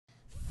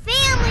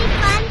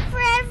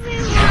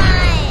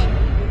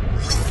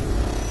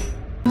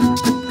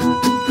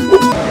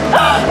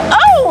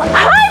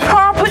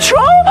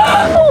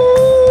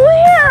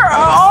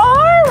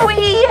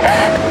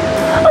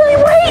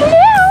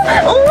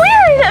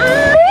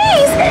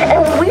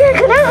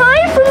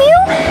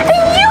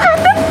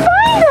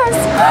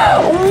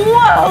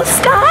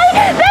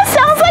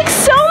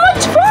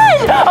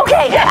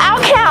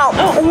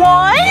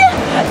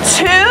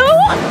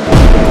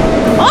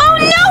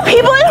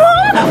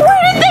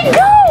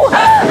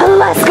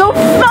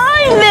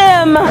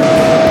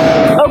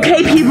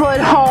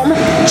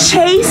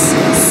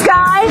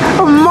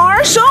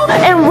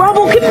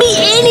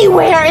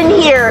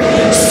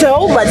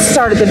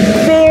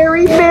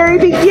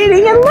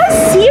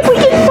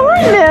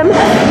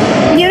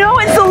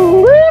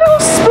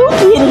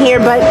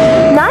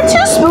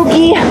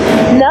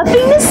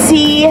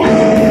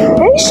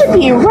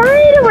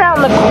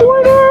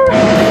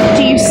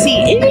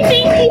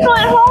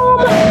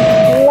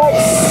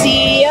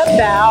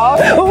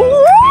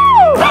Woo!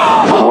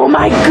 Oh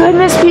my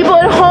goodness, people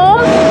at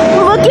home,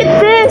 look at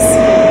this.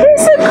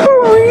 It's a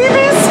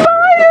creepy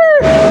spider.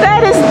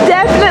 That is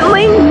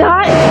definitely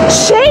not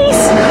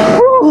Chase.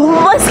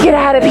 Ooh, let's get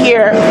out of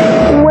here.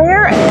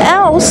 Where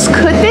else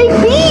could they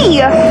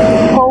be?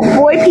 Oh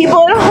boy,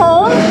 people at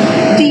home,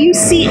 do you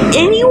see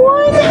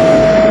anyone?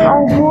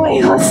 Oh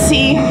boy, let's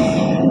see.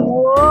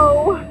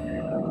 Whoa.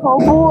 Oh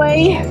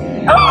boy.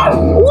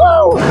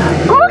 Whoa!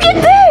 Look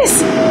at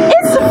this!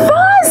 It's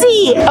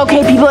Fozzie!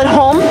 Okay, people at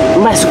home,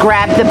 let's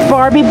grab the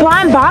Barbie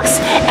blind box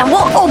and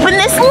we'll open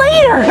this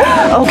later.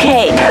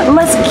 Okay,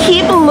 let's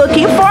keep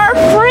looking for our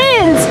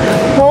friends.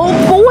 Oh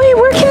boy,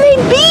 where can they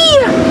be?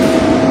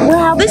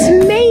 Wow, this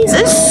maze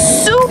is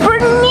super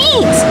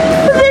neat.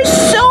 There's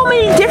so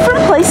many different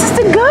places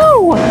to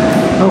go.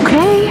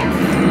 Okay,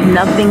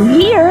 nothing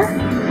here.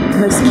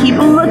 Let's keep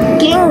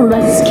looking.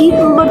 Let's keep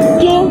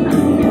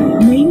looking.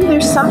 Maybe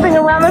there's something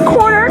around the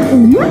corner.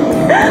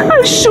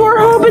 I sure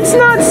hope it's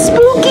not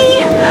spooky.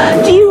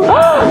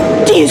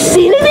 Do you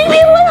see anything,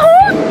 people at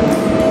home?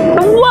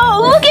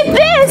 Whoa, look at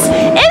this.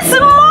 It's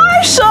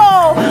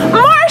Marshall.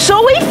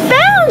 Marshall, we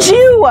found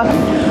you.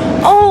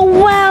 Oh,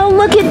 wow,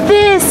 look at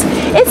this.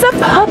 It's a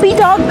Puppy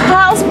Dog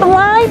Pals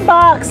blind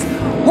box.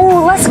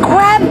 Ooh, let's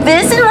grab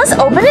this and let's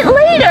open it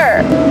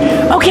later.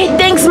 Okay,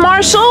 thanks,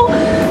 Marshall.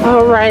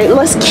 All right,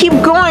 let's keep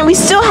going. We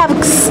still have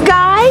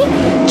Sky,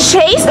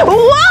 Chase.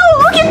 Whoa,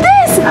 look at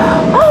this.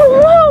 Oh,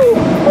 whoa.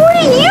 What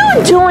are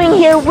you doing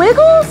here,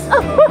 Wiggles?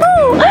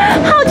 Oh,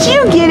 how'd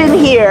you get in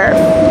here?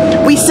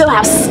 We still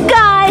have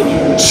Sky,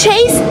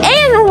 Chase,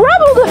 and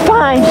Rubble to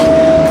find.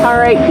 All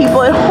right,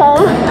 people at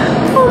home.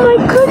 Oh, my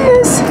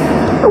goodness.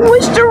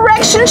 Which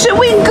direction should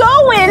we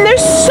go in?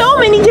 There's so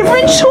many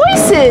different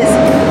choices.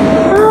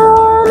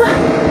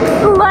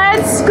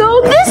 Let's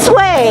go this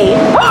way.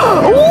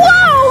 Whoa,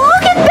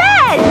 look at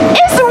that.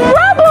 It's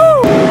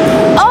Rubble.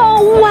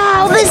 Oh,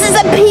 wow, this is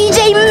a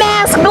PJ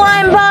Masks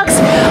blind box.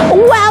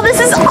 Wow, this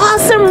is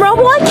awesome,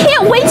 Rubble. I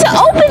can't wait to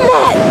open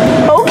that.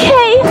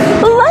 Okay,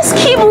 let's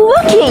keep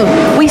looking.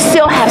 We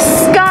still have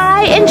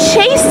Sky and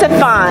Chase to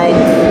find.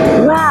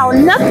 Wow,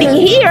 nothing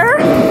here.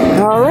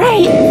 All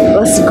right,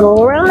 let's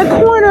go around the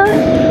corner.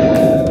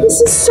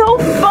 This is so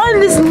fun.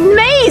 This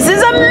maze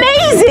is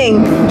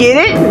amazing. Get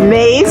it?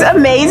 Maze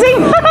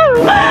amazing?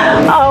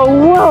 Oh,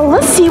 whoa.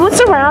 Let's see what's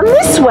around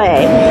this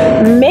way.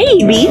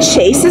 Maybe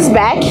Chase is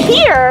back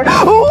here.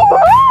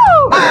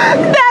 Whoa!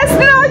 That's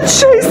not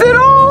Chase at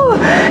all.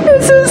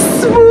 It's a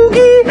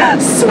spooky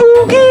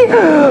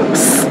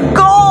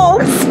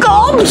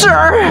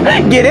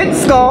sculpture. Get it?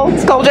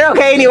 Sculpture.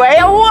 Okay, anyway.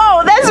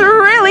 Whoa, that's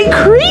really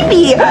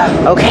creepy.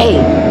 Okay,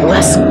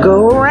 let's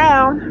go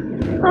around.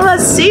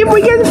 Let's see if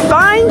we can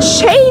find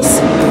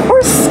Chase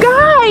or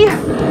Sky.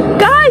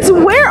 Guys,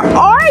 where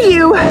are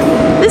you?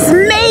 This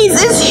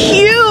maze is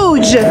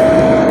huge.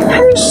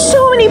 There's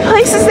so many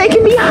places they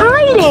can be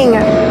hiding.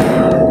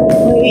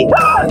 Wait.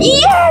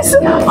 Yes!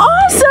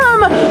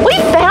 Awesome! We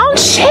found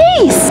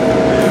Chase.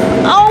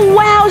 Oh,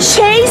 wow,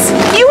 Chase.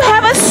 You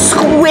have a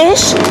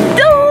squish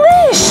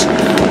delish.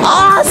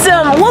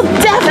 Awesome. We'll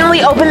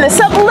definitely open this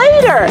up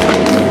later.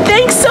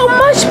 Thanks so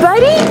much,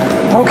 buddy.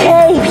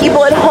 Okay,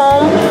 people at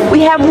home,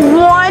 we have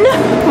one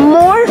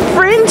more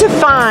friend to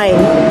find.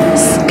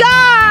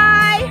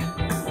 Sky!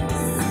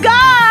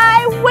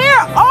 Sky, where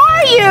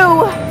are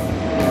you?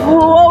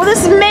 Whoa,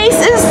 this maze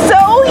is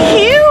so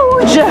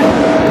huge.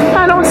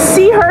 I don't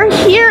see her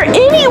here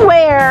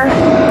anywhere.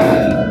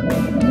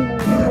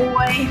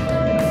 Boy,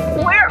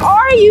 where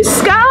are you,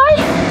 Sky?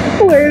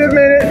 Wait a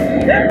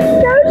minute.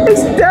 That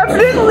is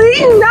definitely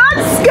not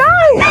Sky.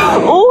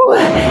 Oh,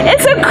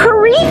 it's a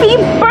creepy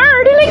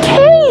bird in a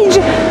cage.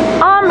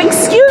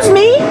 Excuse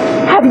me.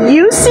 Have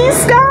you seen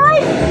Sky?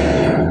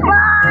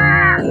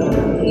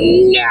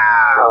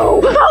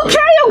 No.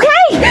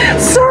 Okay.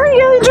 Sorry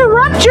to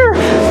interrupt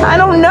I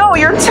don't know,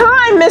 your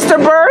time, Mr.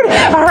 Bird.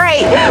 All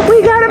right,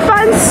 we gotta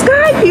find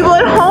Sky, people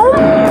at home.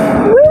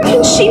 Where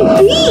can she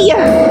be?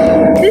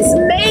 This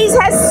maze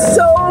has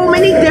so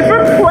many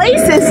different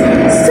places,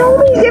 so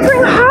many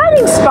different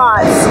hiding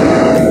spots.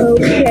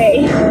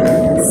 Okay,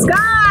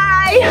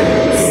 Sky!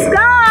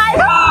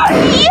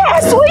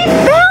 Yes, we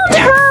found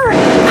her!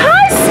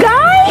 Hi,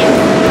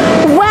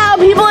 Sky! Wow,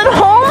 people at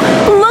home,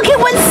 look at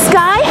what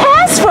Sky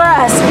has for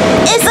us.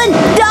 It's a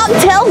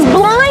DuckTales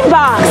blind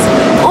box.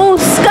 Oh,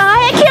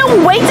 Sky, I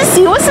can't wait to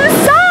see what's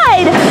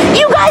inside.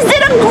 You guys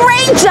did a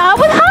great job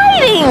with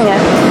hiding.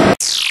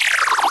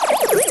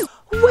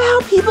 Wow,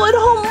 people at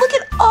home, look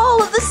at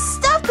all of the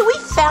stuff that we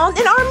found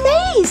in our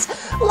maze.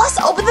 Let's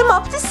open them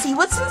up to see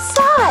what's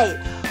inside.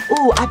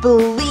 Ooh, I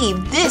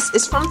believe this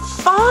is from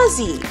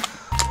Fozzie.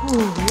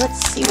 Ooh, let's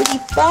see what he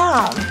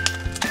found.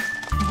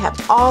 We have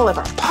all of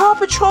our Paw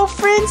Patrol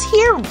friends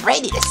here,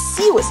 ready to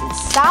see what's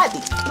inside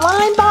these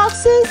blind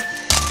boxes.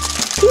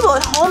 People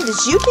at home,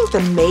 did you think the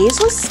maze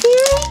was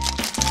scary?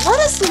 Let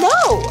us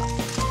know.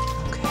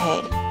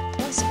 Okay,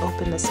 let's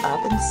open this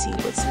up and see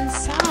what's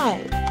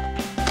inside.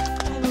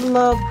 I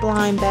love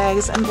blind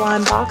bags and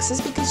blind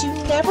boxes because you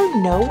never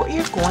know what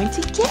you're going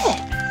to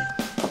get.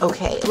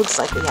 Okay, it looks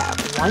like we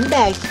have one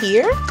bag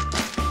here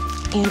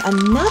and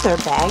another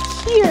bag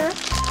here.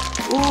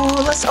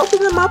 Ooh, let's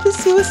open them up and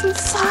see what's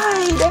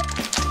inside.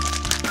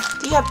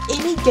 Do you have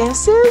any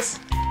guesses?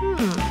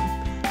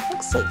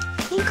 Looks like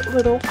pink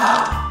little...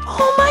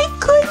 Oh my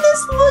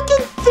goodness, look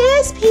at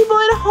this, people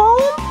at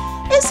home.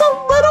 It's a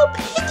little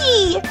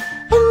piggy.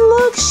 And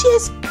look, she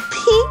has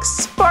pink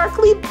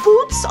sparkly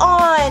boots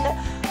on.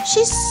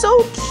 She's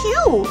so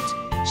cute.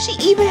 She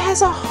even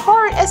has a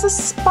heart as a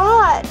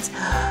spot.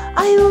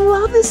 I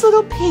love this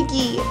little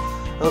piggy.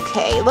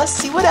 Okay, let's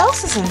see what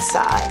else is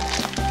inside.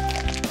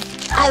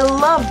 I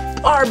love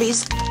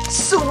Barbie's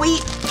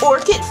Sweet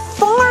Orchid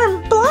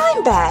Farm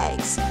blind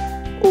bags.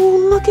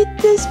 Ooh, look at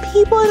this,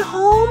 people at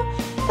home.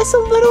 It's a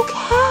little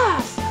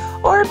calf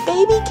or a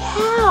baby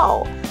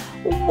cow.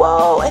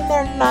 Whoa, and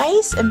they're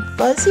nice and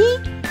fuzzy.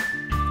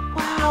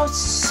 Wow,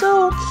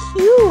 so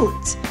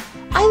cute.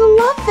 I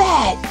love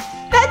that.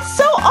 That's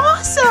so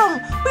awesome.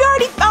 We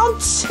already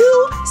found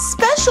 2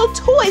 special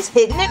toys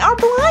hidden in our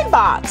blind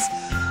box.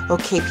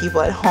 Okay,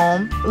 people at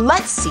home,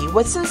 let's see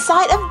what's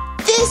inside of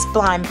this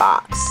blind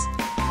box.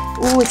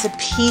 Ooh, it's a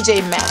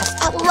PJ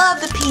Masks. I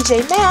love the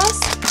PJ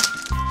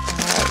Masks.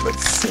 Alright,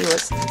 let's see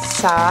what's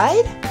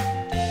inside.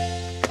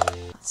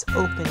 Let's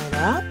open it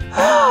up.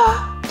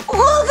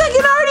 Look, I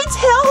can already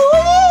tell who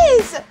it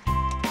is.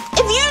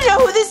 If you know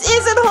who this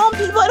is at home,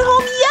 people at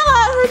home, yell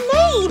out her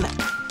name.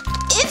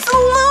 It's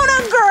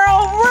Luna Girl,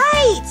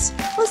 right?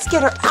 Let's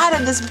get her out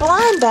of this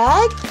blind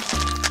bag.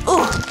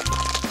 Ooh,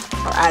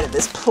 or out of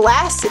this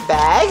plastic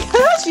bag.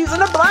 She's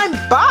in a blind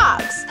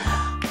box.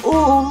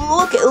 Ooh,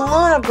 look at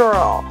Luna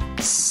Girl.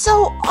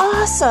 So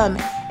awesome.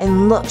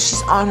 And look,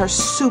 she's on her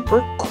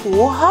super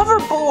cool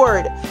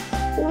hoverboard.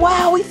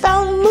 Wow, we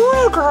found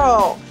Luna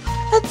Girl.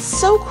 That's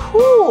so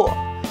cool.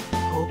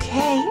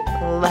 Okay,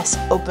 let's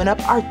open up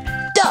our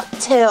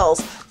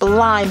DuckTales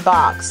blind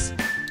box.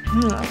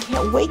 I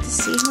can't wait to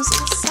see who's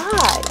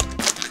inside.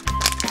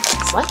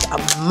 It's like a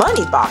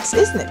money box,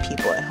 isn't it,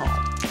 people at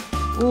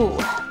home? Ooh,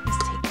 let's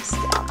take this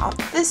down on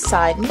this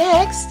side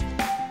next.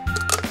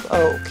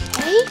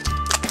 Okay,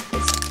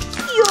 let's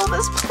peel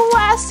this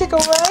plastic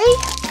away.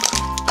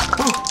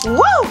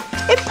 Whoa,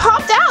 it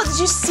popped out. Did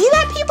you see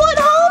that, people at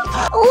home?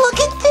 Look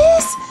at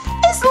this.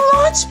 It's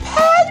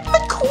Launchpad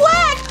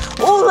McQuack.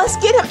 Oh, let's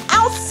get him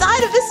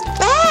outside of this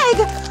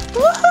bag.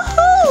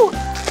 Woohoo!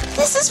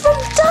 This is from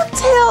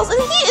DuckTales,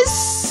 and he is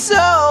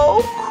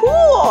so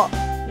cool.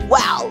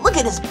 Wow, look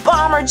at his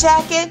bomber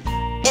jacket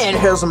and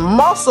his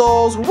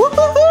muscles.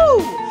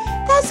 Woohoo!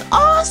 That's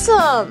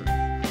awesome.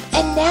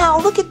 And now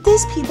look at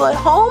this, people at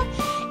home.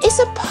 It's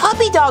a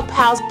Puppy Dog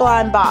Pals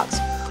blind box.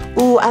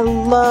 Ooh, I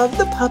love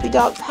the Puppy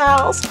Dog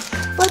Pals.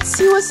 Let's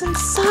see what's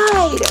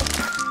inside.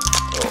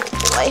 Oh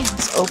boy,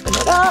 let's open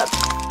it up.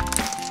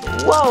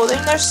 Whoa,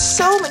 then there's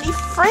so many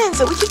friends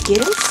that we could get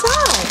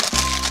inside.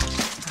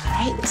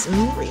 Alright, let's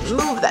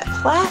remove that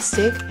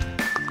plastic.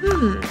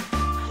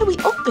 How do we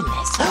open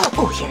this?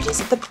 Oh, here it is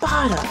at the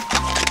bottom.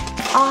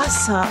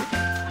 Awesome.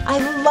 I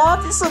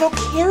love this little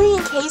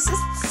carrying case.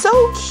 It's so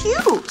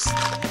cute.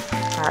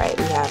 Alright,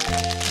 we have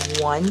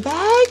one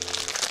bag.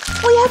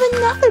 We have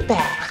another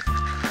bag.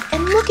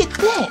 And look at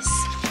this.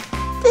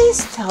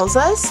 This tells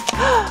us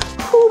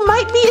who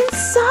might be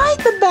inside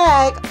the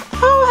bag.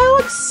 Oh, how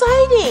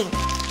exciting.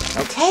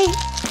 Okay,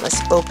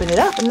 let's open it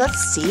up and let's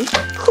see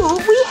who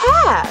we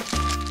have.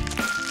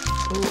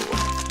 Ooh,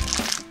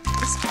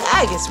 this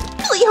bag is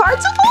really hard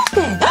to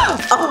open.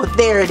 Oh,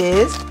 there it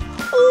is.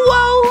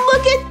 Whoa,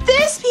 look at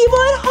this, people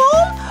at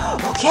home.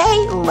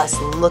 Okay, let's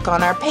look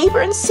on our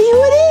paper and see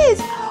who it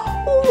is.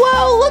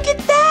 Whoa, look at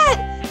that.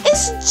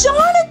 It's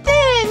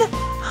Jonathan.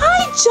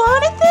 Hi,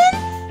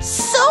 Jonathan.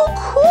 So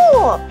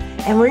cool.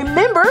 And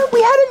remember,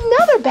 we had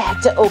another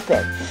bag to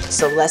open.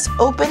 So let's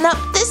open up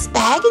this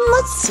bag and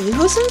let's see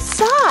who's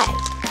inside.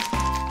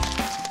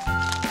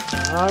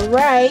 All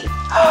right.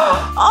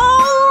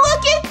 Oh,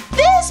 look at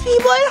this,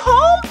 people at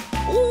home.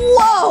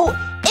 Whoa,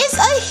 it's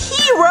a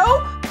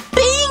hero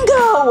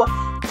bingo.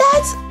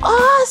 That's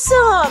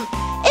awesome.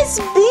 It's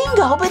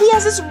Bingo, but he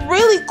has this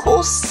really cool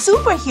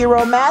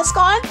superhero mask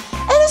on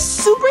and a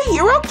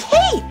superhero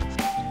cape.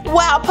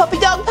 Wow, Puppy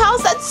Dog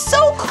Pals, that's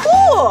so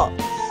cool.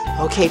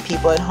 Okay,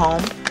 people at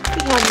home,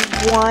 we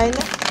have one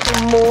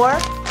more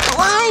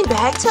blind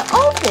bag to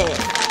open.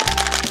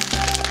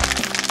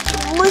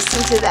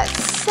 Listen to that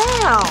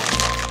sound.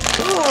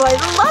 Ooh, I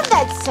love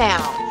that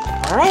sound.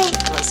 All right,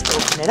 let's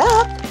open it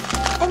up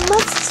and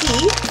let's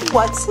see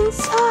what's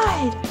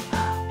inside.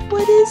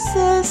 What is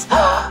this?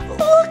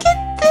 Look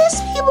at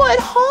this, people at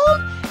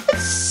home.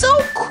 It's so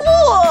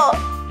cool.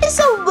 It's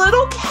a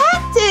little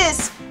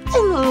cactus.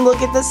 And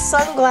look at the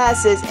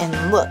sunglasses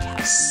and look how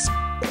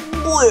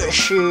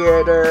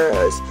squishy it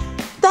is.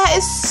 That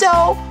is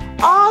so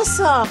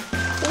awesome.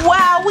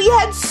 Wow, we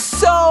had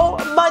so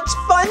much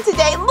fun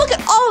today. Look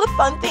at all the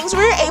fun things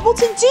we were able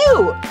to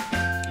do.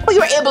 We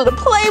were able to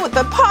play with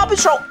the Paw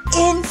Patrol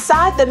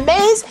inside the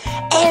maze,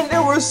 and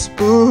there were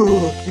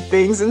spooky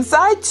things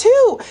inside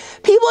too.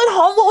 People at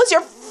home, what was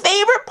your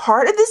favorite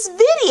part of this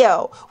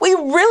video? We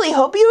really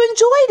hope you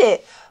enjoyed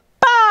it.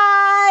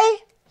 Bye!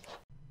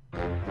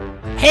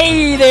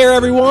 Hey there,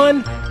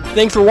 everyone!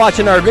 Thanks for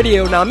watching our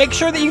video. Now make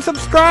sure that you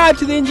subscribe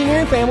to the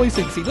Engineering Family so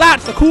you can see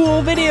lots of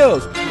cool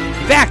videos.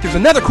 In fact, there's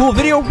another cool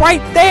video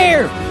right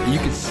there. You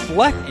can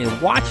select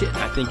and watch it.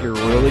 I think you're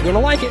really going to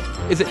like it.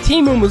 Is it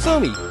Team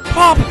Umizoomi,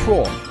 Paw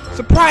Patrol,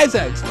 Surprise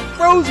Eggs,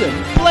 Frozen,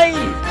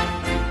 Blade,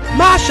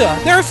 Masha?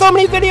 There are so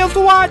many videos to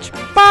watch.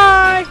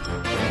 Bye!